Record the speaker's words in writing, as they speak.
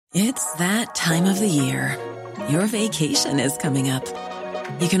It's that time of the year. Your vacation is coming up.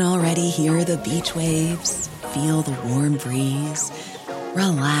 You can already hear the beach waves, feel the warm breeze,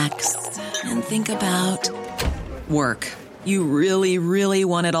 relax, and think about work. You really, really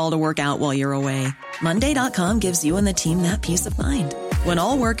want it all to work out while you're away. Monday.com gives you and the team that peace of mind. When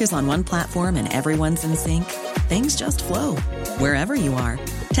all work is on one platform and everyone's in sync, things just flow. Wherever you are,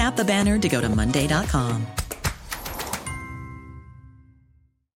 tap the banner to go to Monday.com.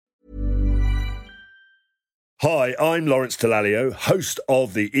 Hi, I'm Lawrence Dallaglio, host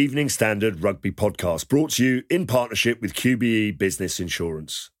of the Evening Standard Rugby Podcast, brought to you in partnership with QBE Business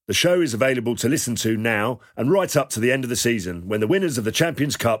Insurance. The show is available to listen to now and right up to the end of the season, when the winners of the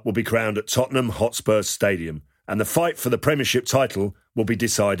Champions Cup will be crowned at Tottenham Hotspur Stadium, and the fight for the Premiership title will be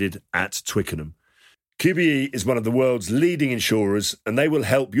decided at Twickenham. QBE is one of the world's leading insurers, and they will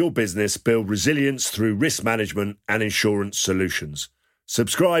help your business build resilience through risk management and insurance solutions.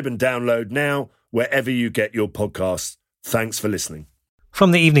 Subscribe and download now, wherever you get your podcasts. Thanks for listening.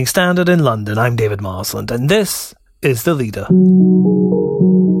 From the Evening Standard in London, I'm David Marsland, and this is The Leader.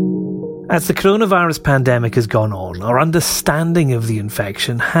 As the coronavirus pandemic has gone on, our understanding of the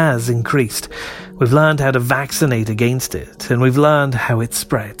infection has increased. We've learned how to vaccinate against it, and we've learned how it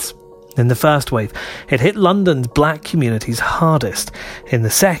spreads. In the first wave, it hit London's black communities hardest. In the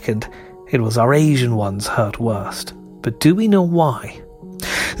second, it was our Asian ones hurt worst. But do we know why?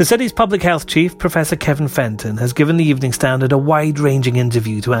 The city's public health chief, Professor Kevin Fenton, has given the Evening Standard a wide-ranging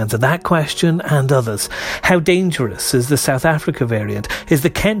interview to answer that question and others. How dangerous is the South Africa variant? Is the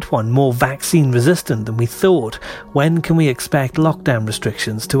Kent one more vaccine-resistant than we thought? When can we expect lockdown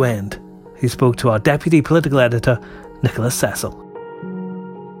restrictions to end? He spoke to our deputy political editor, Nicholas Cecil.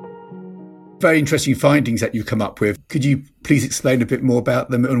 Very interesting findings that you've come up with. Could you please explain a bit more about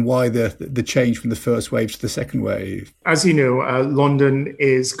them and why the change from the first wave to the second wave? As you know, London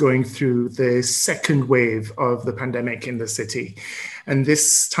is going through the second wave of the pandemic in the city. And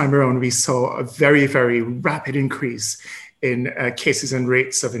this time around, we saw a very, very rapid increase in cases and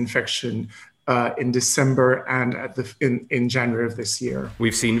rates of infection in December and in January of this year.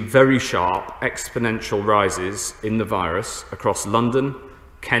 We've seen very sharp exponential rises in the virus across London,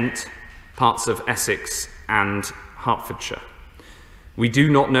 Kent, parts of Essex and Hertfordshire. We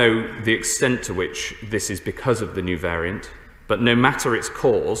do not know the extent to which this is because of the new variant, but no matter its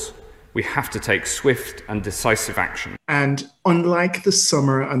cause, we have to take swift and decisive action. And unlike the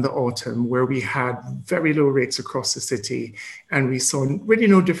summer and the autumn, where we had very low rates across the city, and we saw really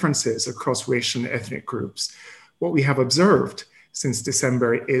no differences across racial and ethnic groups, what we have observed since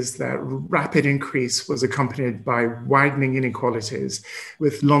December is that rapid increase was accompanied by widening inequalities,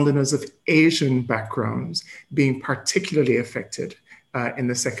 with Londoners of Asian backgrounds being particularly affected in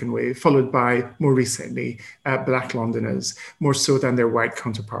the second wave, followed by, more recently, Black Londoners, more so than their white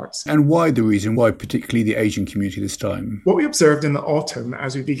counterparts. And why the reason? Why particularly the Asian community this time? What we observed in the autumn,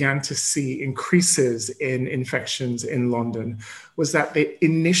 as we began to see increases in infections in London, was that the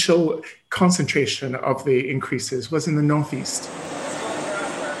initial concentration of the increases was in the northeast.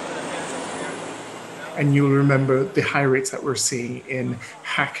 And you'll remember the high rates that we're seeing in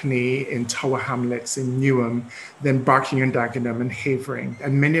Hackney, in Tower Hamlets, in Newham, then Barking and Dagenham and Havering.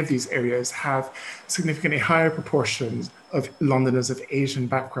 And many of these areas have significantly higher proportions of Londoners of Asian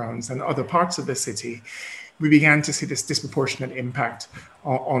backgrounds than other parts of the city. We began to see this disproportionate impact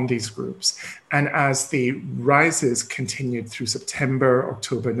on these groups. And as the rises continued through September,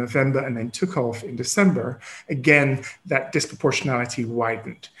 October, November, and then took off in December, again, that disproportionality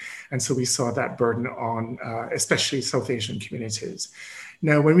widened. And so we saw that burden on especially South Asian communities.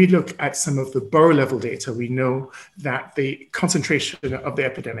 Now, when we look at some of the borough level data, we know that the concentration of the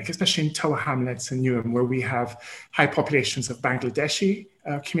epidemic, especially in Tower Hamlets and Newham, where we have high populations of Bangladeshi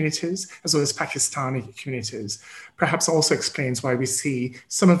communities, as well as Pakistani communities, perhaps also explains why we see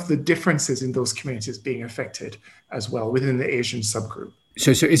some of the differences in those communities being affected as well within the Asian subgroup. So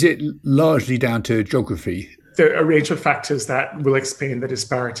is it largely down to geography? There are a range of factors that will explain the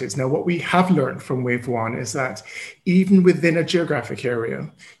disparities. Now, what we have learned from wave one is that even within a geographic area,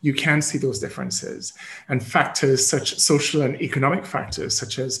 you can see those differences. And factors such social and economic factors,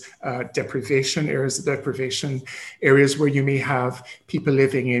 such as deprivation, areas of deprivation, areas where you may have people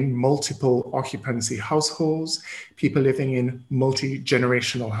living in multiple occupancy households, people living in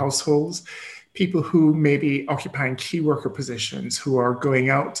multi-generational households, people who may be occupying key worker positions, who are going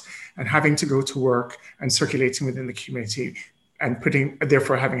out and having to go to work and circulating within the community and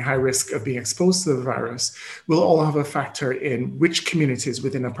therefore having high risk of being exposed to the virus, will all have a factor in which communities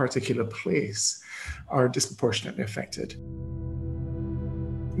within a particular place are disproportionately affected.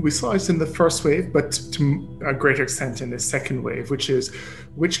 We saw it in the first wave, but to a greater extent in the second wave, which is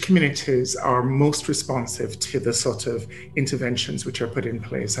which communities are most responsive to the sort of interventions which are put in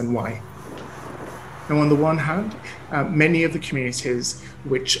place and why. Now, on the one hand, many of the communities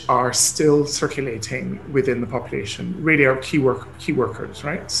which are still circulating within the population really are key workers,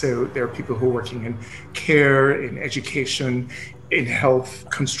 right? So there are people who are working in care, in education, in health,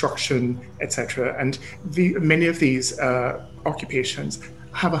 construction, etc. And many of these occupations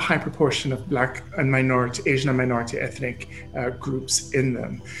have a high proportion of Black and Asian and minority ethnic groups in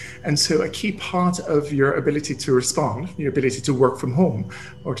them. And so a key part of your ability to respond, your ability to work from home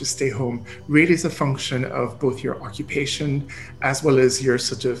or to stay home, really is a function of both your occupation as well as your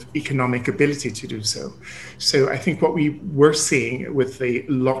sort of economic ability to do so. So I think what we were seeing with the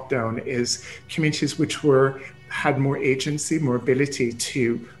lockdown is communities which had more agency, more ability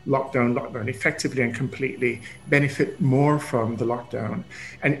to lock down effectively and completely, benefit more from the lockdown.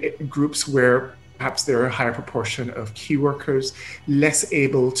 And groups where perhaps there are a higher proportion of key workers, less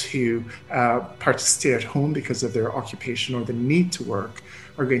able to stay at home because of their occupation or the need to work,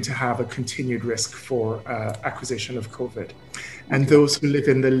 are going to have a continued risk for acquisition of COVID. And those who live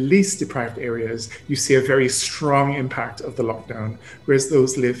in the least deprived areas, you see a very strong impact of the lockdown, whereas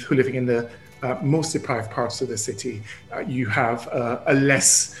those who living in the most deprived parts of the city, you have a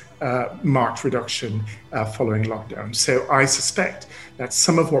less marked reduction following lockdown. So I suspect that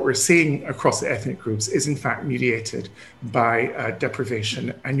some of what we're seeing across the ethnic groups is in fact mediated by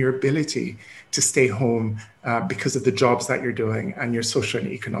deprivation and your ability to stay home because of the jobs that you're doing and your social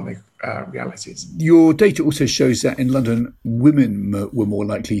and economic realities. Your data also shows that in London, women were more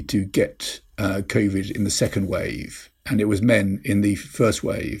likely to get COVID in the second wave, and it was men in the first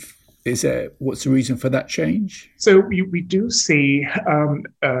wave. What's the reason for that change? So we do see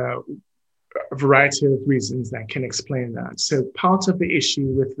a variety of reasons that can explain that. So part of the issue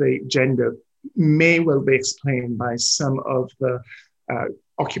with the gender may well be explained by some of the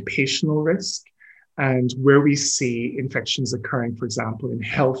occupational risk, and where we see infections occurring, for example, in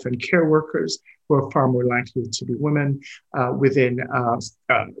health and care workers, who are far more likely to be women, within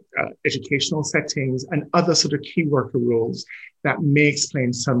educational settings and other sort of key worker roles that may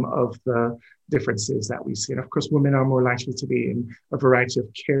explain some of the differences that we see. And of course, women are more likely to be in a variety of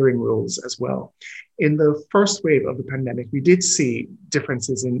caring roles as well. In the first wave of the pandemic, we did see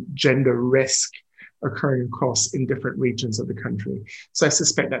differences in gender risk occurring across in different regions of the country. So I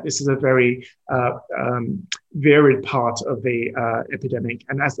suspect that this is a very varied part of the epidemic.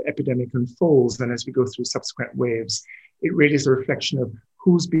 And as the epidemic unfolds and as we go through subsequent waves, it really is a reflection of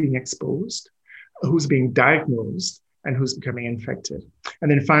who's being exposed, who's being diagnosed, and who's becoming infected. And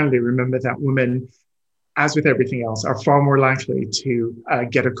then finally, remember that women, as with everything else, are far more likely to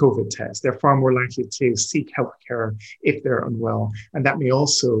get a COVID test. They're far more likely to seek healthcare if they're unwell. And that may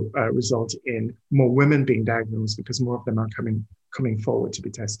also result in more women being diagnosed because more of them are coming forward to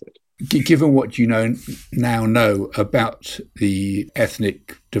be tested. Given what you now know about the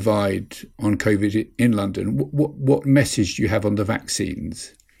ethnic divide on COVID in London, what message do you have on the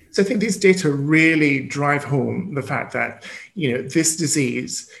vaccines? So I think these data really drive home the fact that, this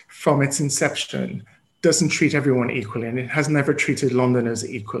disease from its inception doesn't treat everyone equally, and it has never treated Londoners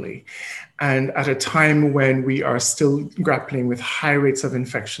equally. And at a time when we are still grappling with high rates of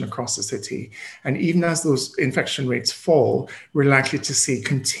infection across the city, and even as those infection rates fall, we're likely to see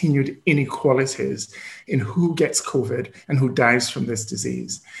continued inequalities in who gets COVID and who dies from this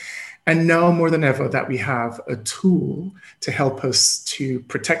disease. And now more than ever that we have a tool to help us to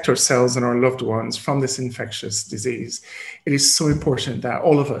protect ourselves and our loved ones from this infectious disease, it is so important that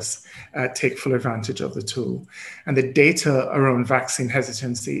all of us take full advantage of the tool. And the data around vaccine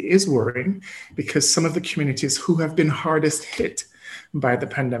hesitancy is worrying because some of the communities who have been hardest hit by the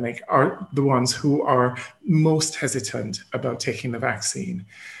pandemic are the ones who are most hesitant about taking the vaccine.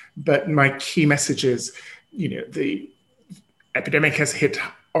 But my key message is, the epidemic has hit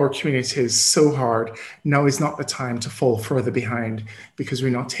our communities so hard. Now is not the time to fall further behind because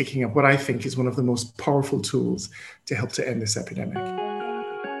we're not taking up what I think is one of the most powerful tools to help to end this epidemic.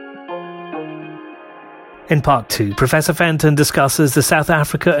 In part 2, Professor Fenton discusses the South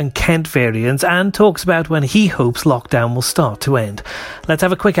Africa and Kent variants and talks about when he hopes lockdown will start to end. Let's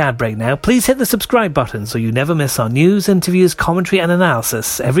have a quick ad break now. Please hit the subscribe button so you never miss our news, interviews, commentary and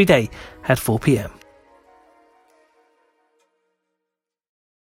analysis every day at 4 p.m.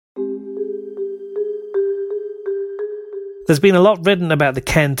 There's been a lot written about the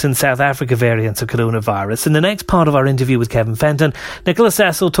Kent and South Africa variants of coronavirus. In the next part of our interview with Kevin Fenton, Nicola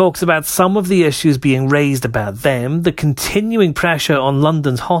Cecil talks about some of the issues being raised about them, the continuing pressure on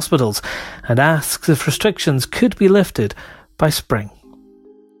London's hospitals, and asks if restrictions could be lifted by spring.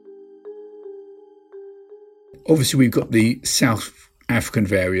 Obviously, we've got the South African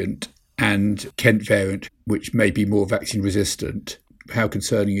variant and Kent variant, which may be more vaccine resistant. How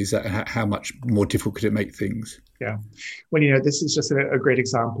concerning is that? How much more difficult could it make things? Yeah. Well, this is just a great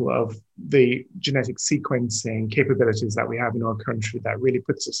example of the genetic sequencing capabilities that we have in our country that really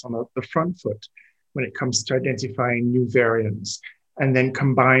puts us on the front foot when it comes to identifying new variants. And then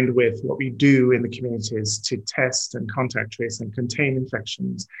combined with what we do in the communities to test and contact trace and contain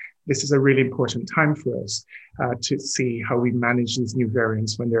infections, this is a really important time for us to see how we manage these new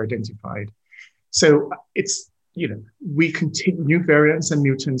variants when they're identified. So we continue, new variants and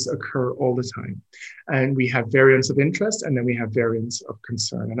mutants occur all the time. And we have variants of interest, and then we have variants of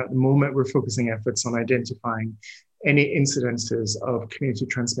concern. And at the moment, we're focusing efforts on identifying any incidences of community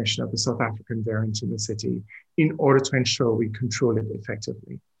transmission of the South African variant in the city in order to ensure we control it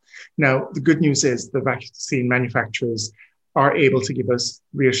effectively. Now, the good news is the vaccine manufacturers are able to give us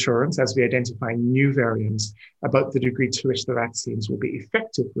reassurance as we identify new variants about the degree to which the vaccines will be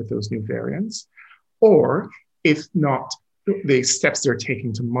effective with those new variants, or if not, the steps they're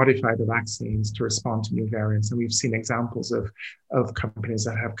taking to modify the vaccines to respond to new variants. And we've seen examples of companies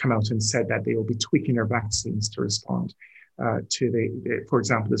that have come out and said that they will be tweaking their vaccines to respond to for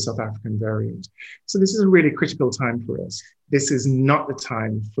example, the South African variant. So this is a really critical time for us. This is not the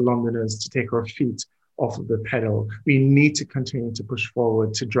time for Londoners to take our feet off of the pedal. We need to continue to push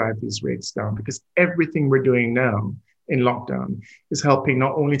forward to drive these rates down, because everything we're doing now in lockdown is helping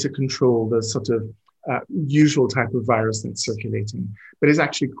not only to control the sort of usual type of virus that's circulating, but is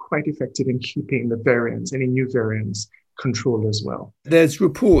actually quite effective in keeping the variants, any new variants, controlled as well. There's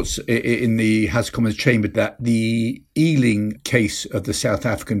reports in the House of Commons chamber that the Ealing case of the South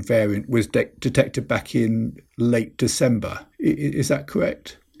African variant was detected back in late December. Is that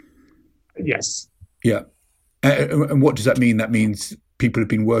correct? Yes. Yeah. And what does that mean? That means people have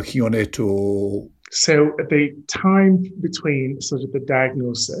been working on it, or? So the time between sort of the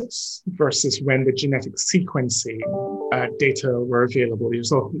diagnosis versus when the genetic sequencing data were available,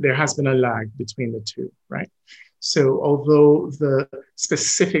 so there has been a lag between the two, right? So although the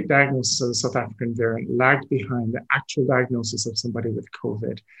specific diagnosis of the South African variant lagged behind the actual diagnosis of somebody with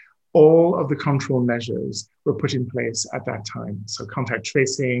COVID, all of the control measures were put in place at that time. So contact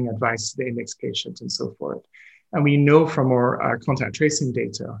tracing, advice to the index patient, and so forth. And we know from our contact tracing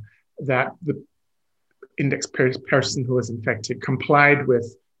data that the index person who was infected complied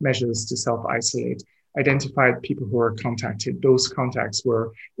with measures to self-isolate, identified people who were contacted. Those contacts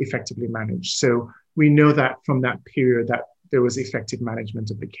were effectively managed. So we know that from that period that there was effective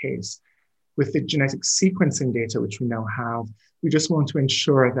management of the case. With the genetic sequencing data, which we now have, we just want to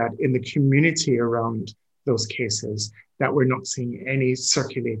ensure that in the community around those cases, that we're not seeing any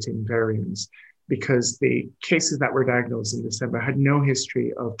circulating variants, because the cases that were diagnosed in December had no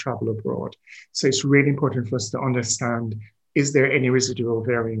history of travel abroad. So it's really important for us to understand, is there any residual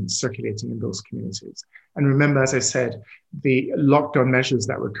variants circulating in those communities? And remember, as I said, the lockdown measures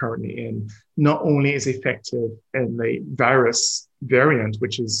that we're currently in not only is effective in the virus variant,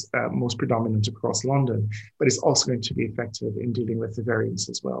 which is most predominant across London, but it's also going to be effective in dealing with the variants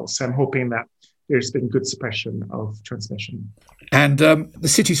as well. So I'm hoping that there's been good suppression of transmission. And the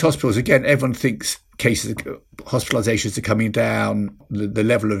city's hospitals, again, everyone thinks cases, hospitalizations are coming down, the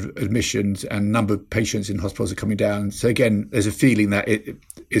level of admissions and number of patients in hospitals are coming down. So again, there's a feeling that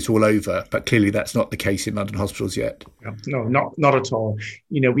it's all over, but clearly that's not the case in London hospitals yet. No, not at all.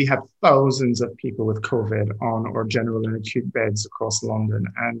 We have thousands of people with COVID on our general and acute beds across London.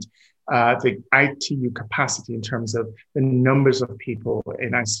 And the ITU capacity in terms of the numbers of people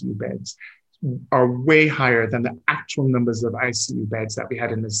in ICU beds are way higher than the actual numbers of ICU beds that we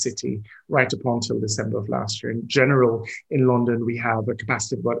had in the city right up until December of last year. In general, in London, we have a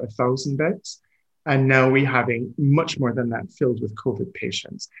capacity of about 1,000 beds. And now we're having much more than that filled with COVID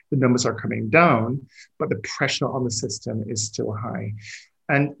patients. The numbers are coming down, but the pressure on the system is still high.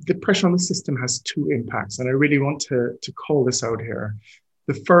 And the pressure on the system has two impacts. And I really want to call this out here.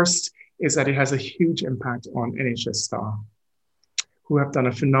 The first is that it has a huge impact on NHS staff, who have done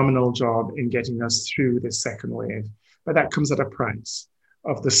a phenomenal job in getting us through this second wave. But that comes at a price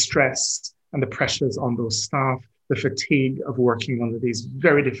of the stress and the pressures on those staff, the fatigue of working under these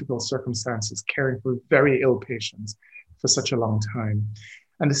very difficult circumstances, caring for very ill patients for such a long time.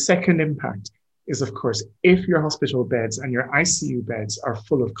 And the second impact is, of course, if your hospital beds and your ICU beds are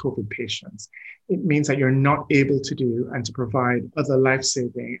full of COVID patients, it means that you're not able to do and to provide other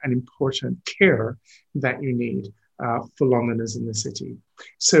life-saving and important care that you need for Londoners in the city.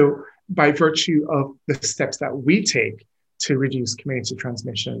 So by virtue of the steps that we take to reduce community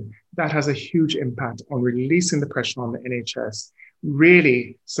transmission, that has a huge impact on releasing the pressure on the NHS,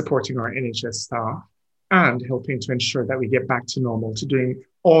 really supporting our NHS staff and helping to ensure that we get back to normal, to doing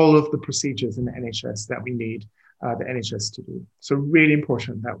all of the procedures in the NHS that we need the NHS to do. So really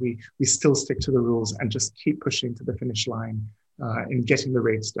important that we still stick to the rules and just keep pushing to the finish line in getting the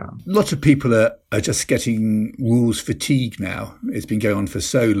rates down. Lots of people are just getting rules fatigue now. It's been going on for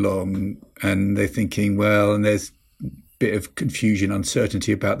so long, and they're thinking, well, and there's a bit of confusion,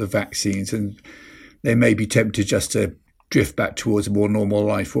 uncertainty about the vaccines, and they may be tempted just to drift back towards a more normal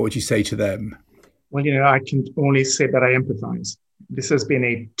life. What would you say to them? Well, I can only say that I empathize. This has been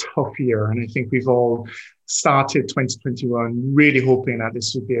a tough year, and I think we've all started 2021 really hoping that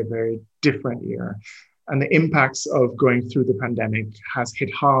this would be a very different year. And the impacts of going through the pandemic has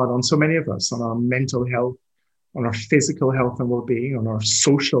hit hard on so many of us, on our mental health, on our physical health and well-being, on our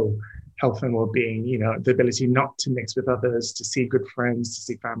social health and well-being, the ability not to mix with others, to see good friends, to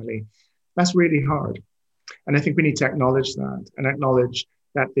see family. That's really hard. And I think we need to acknowledge that and acknowledge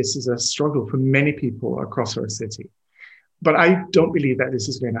that this is a struggle for many people across our city. But I don't believe that this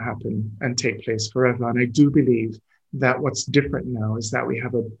is going to happen and take place forever. And I do believe that what's different now is that we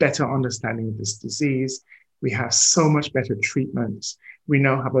have a better understanding of this disease. We have so much better treatments. We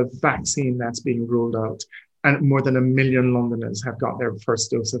now have a vaccine that's being rolled out, and more than 1 million Londoners have got their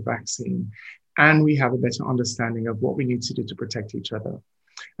first dose of vaccine. And we have a better understanding of what we need to do to protect each other.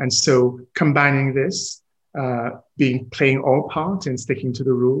 And so combining this, playing our part in sticking to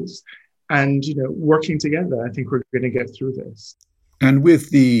the rules, and working together, I think we're going to get through this. And with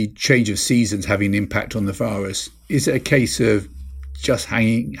the change of seasons having an impact on the virus, is it a case of just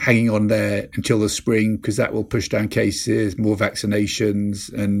hanging on there until the spring, because that will push down cases, more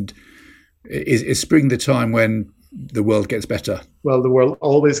vaccinations? And is spring the time when the world gets better? Well, the world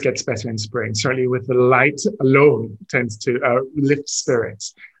always gets better in spring. Certainly with the light alone tends to lift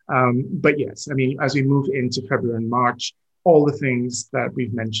spirits. But yes, as we move into February and March, all the things that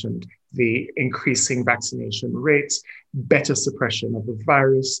we've mentioned, the increasing vaccination rates, better suppression of the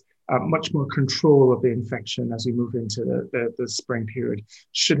virus, much more control of the infection as we move into the spring period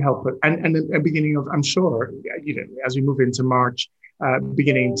should help it. And the beginning of, I'm sure, as we move into March,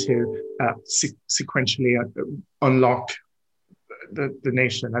 beginning to sequentially unlock the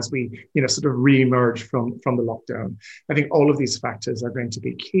nation as we, sort of re-emerge from the lockdown. I think all of these factors are going to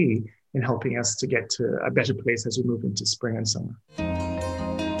be key in helping us to get to a better place as we move into spring and summer.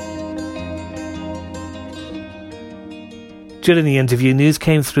 During the interview, news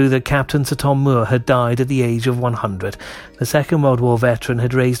came through that Captain Sir Tom Moore had died at the age of 100. The Second World War veteran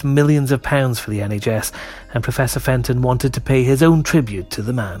had raised millions of pounds for the NHS, and Professor Fenton wanted to pay his own tribute to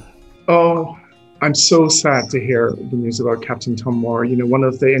the man. Oh, I'm so sad to hear the news about Captain Tom Moore. One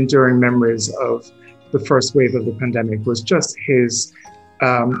of the enduring memories of the first wave of the pandemic was just his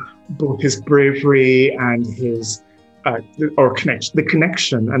both his bravery and his the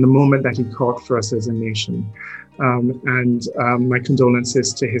connection and the moment that he caught for us as a nation. My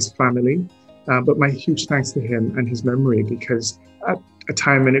condolences to his family, but my huge thanks to him and his memory, because at a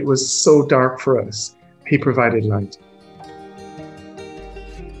time when it was so dark for us, he provided light.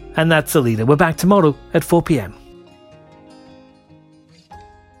 And that's the leader. We're back tomorrow at 4 p.m.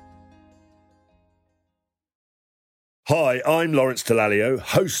 Hi, I'm Lawrence Dallaglio,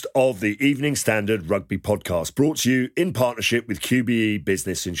 host of the Evening Standard Rugby Podcast, brought to you in partnership with QBE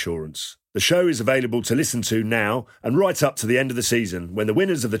Business Insurance. The show is available to listen to now and right up to the end of the season, when the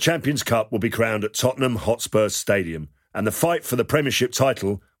winners of the Champions Cup will be crowned at Tottenham Hotspur Stadium, and the fight for the Premiership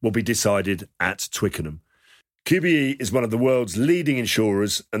title will be decided at Twickenham. QBE is one of the world's leading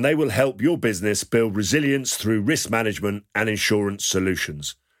insurers, and they will help your business build resilience through risk management and insurance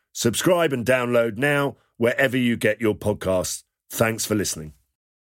solutions. Subscribe and download now wherever you get your podcasts. Thanks for listening.